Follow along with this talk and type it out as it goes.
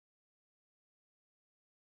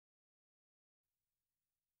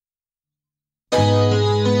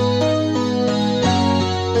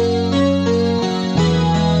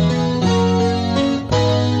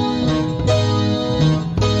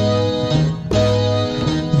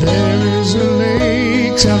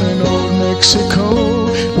down in old Mexico,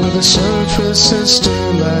 where the surface is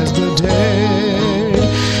still as the day.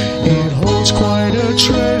 It holds quite a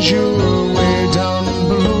treasure way down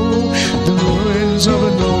below, the ruins of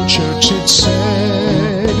an old church, it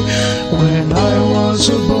said. When I was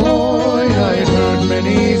a boy, I'd heard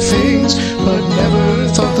many things, but never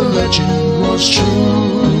thought the legend was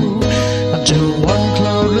true. Until one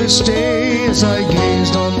cloudless day, as I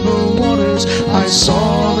gazed on the waters, I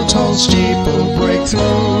saw the tall steeple break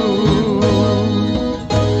through.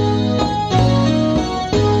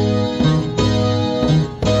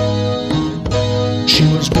 She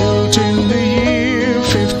was built in the year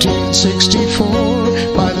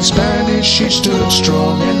 1564. By the Spanish she stood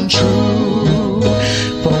strong and true.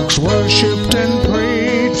 Folks worshipped and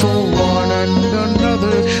prayed for one and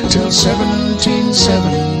another till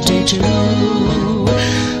 1772.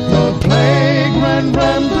 The plague ran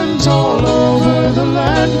rampant all over the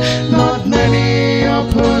land. Not many a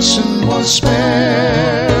person was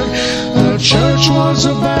spared. The church was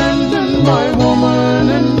abandoned by woman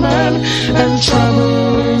and man, and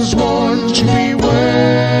travelers warned to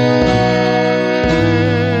beware.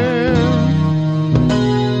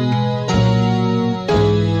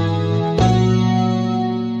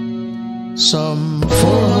 Some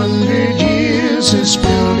 400 years this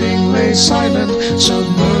building lay silent,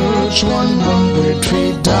 submerged 100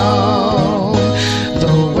 feet down.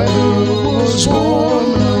 The weather was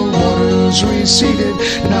warm, the waters receded.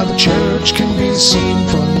 Now the church can be seen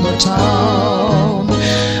from the town.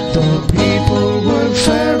 The people were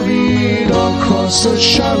ferried across the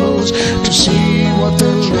shallows to see what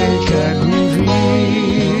the lake had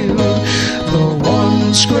revealed. The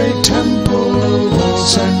once great temple of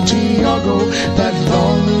Santiago, that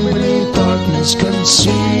long beneath darkness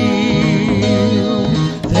concealed.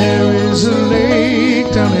 There is a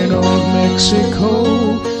lake down in old Mexico,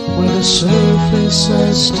 where the surface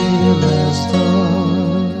as still as the